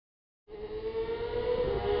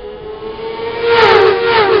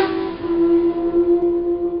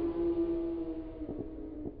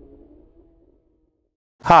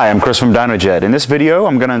Hi, I'm Chris from Dynojet. In this video,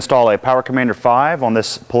 I'm going to install a Power Commander 5 on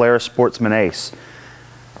this Polaris Sportsman Ace.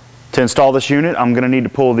 To install this unit, I'm going to need to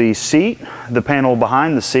pull the seat, the panel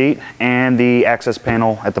behind the seat, and the access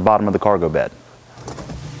panel at the bottom of the cargo bed.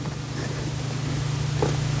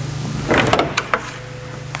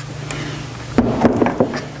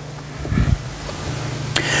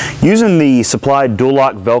 Using the supplied dual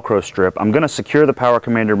lock Velcro strip, I'm going to secure the Power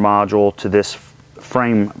Commander module to this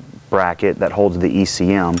frame bracket that holds the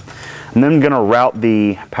ECM. I'm then going to route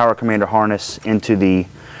the Power Commander harness into the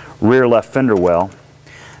rear left fender well.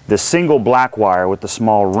 The single black wire with the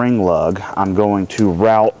small ring lug I'm going to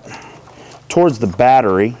route towards the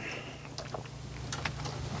battery,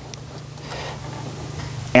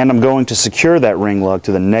 and I'm going to secure that ring lug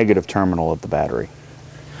to the negative terminal of the battery.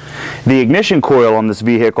 The ignition coil on this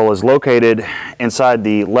vehicle is located inside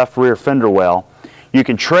the left rear fender well. You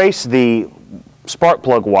can trace the spark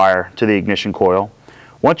plug wire to the ignition coil.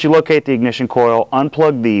 Once you locate the ignition coil,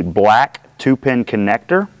 unplug the black 2-pin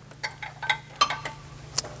connector,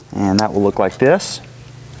 and that will look like this.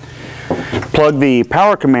 Plug the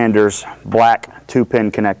Power Commander's black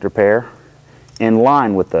 2-pin connector pair in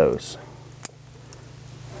line with those.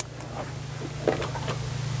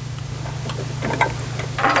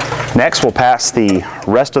 Next, we'll pass the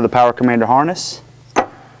rest of the Power Commander harness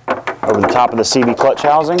over the top of the CV clutch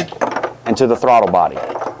housing and to the throttle body.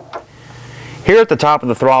 Here at the top of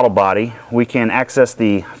the throttle body, we can access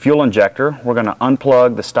the fuel injector. We're going to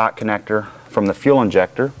unplug the stock connector from the fuel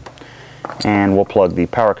injector, and we'll plug the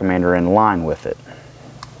Power Commander in line with it.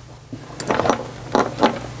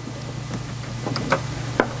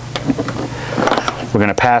 We're going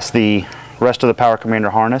to pass the rest of the Power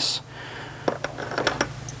Commander harness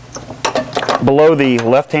below the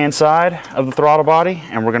left-hand side of the throttle body,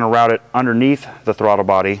 and we're going to route it underneath the throttle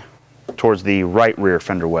body towards the right rear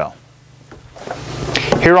fender well.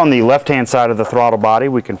 Here on the left-hand side of the throttle body,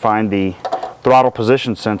 we can find the throttle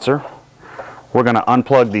position sensor. We're going to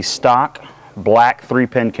unplug the stock black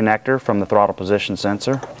 3-pin connector from the throttle position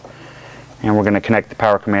sensor, and we're going to connect the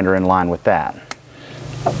Power Commander in line with that.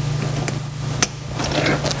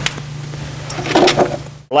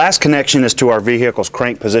 The last connection is to our vehicle's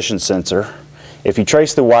crank position sensor. If you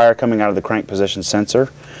trace the wire coming out of the crank position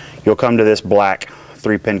sensor, you'll come to this black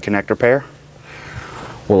 3-pin connector pair.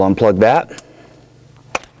 We'll unplug that,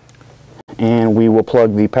 and we will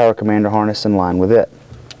plug the Power Commander harness in line with it.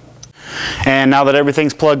 And now that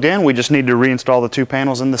everything's plugged in, we just need to reinstall the 2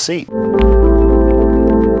 panels in the seat.